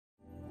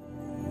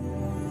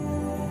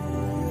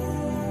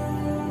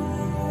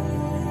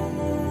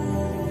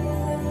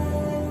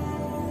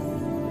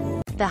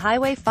The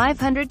Highway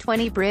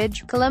 520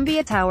 Bridge,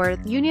 Columbia Tower,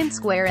 Union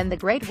Square and the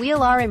Great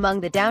Wheel are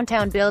among the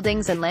downtown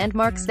buildings and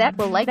landmarks that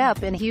will light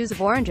up in hues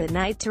of orange at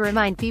night to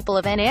remind people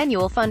of an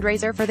annual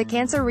fundraiser for the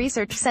Cancer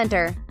Research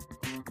Center.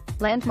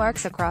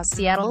 Landmarks across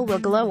Seattle will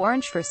glow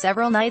orange for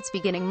several nights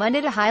beginning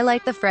Monday to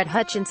highlight the Fred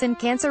Hutchinson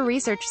Cancer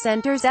Research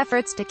Center's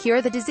efforts to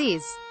cure the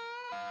disease.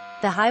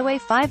 The Highway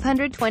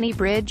 520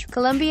 Bridge,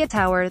 Columbia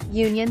Tower,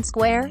 Union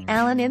Square,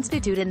 Allen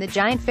Institute and the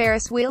giant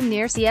Ferris wheel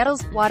near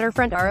Seattle's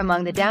waterfront are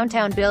among the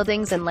downtown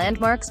buildings and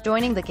landmarks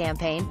joining the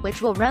campaign,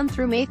 which will run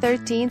through May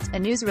 13, a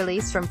news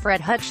release from Fred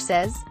Hutch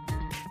says.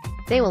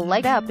 They will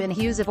light up in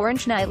hues of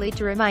orange nightly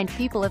to remind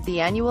people of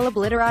the annual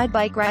Obliteride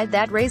bike ride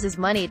that raises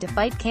money to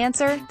fight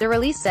cancer, the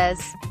release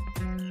says.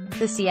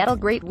 The Seattle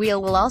Great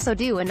Wheel will also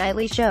do a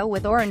nightly show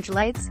with orange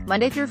lights,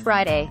 Monday through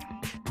Friday.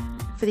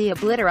 For the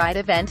Obliteride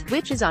event,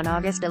 which is on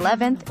August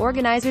 11,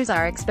 organizers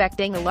are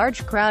expecting a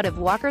large crowd of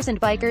walkers and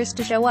bikers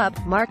to show up,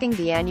 marking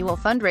the annual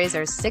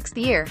fundraiser's 6th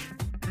year.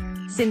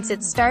 Since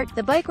its start,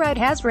 the bike ride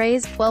has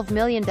raised $12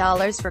 million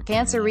for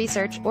cancer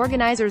research,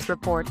 organizers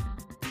report.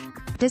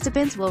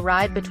 Participants will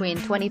ride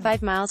between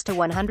 25 miles to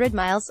 100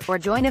 miles, or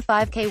join a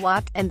 5K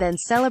walk, and then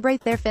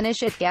celebrate their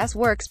finish at Gas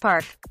Works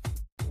Park.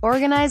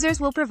 Organizers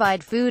will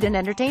provide food and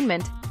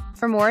entertainment.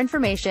 For more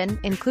information,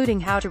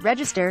 including how to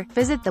register,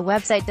 visit the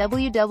website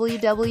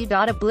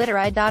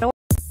www.obliteride.org.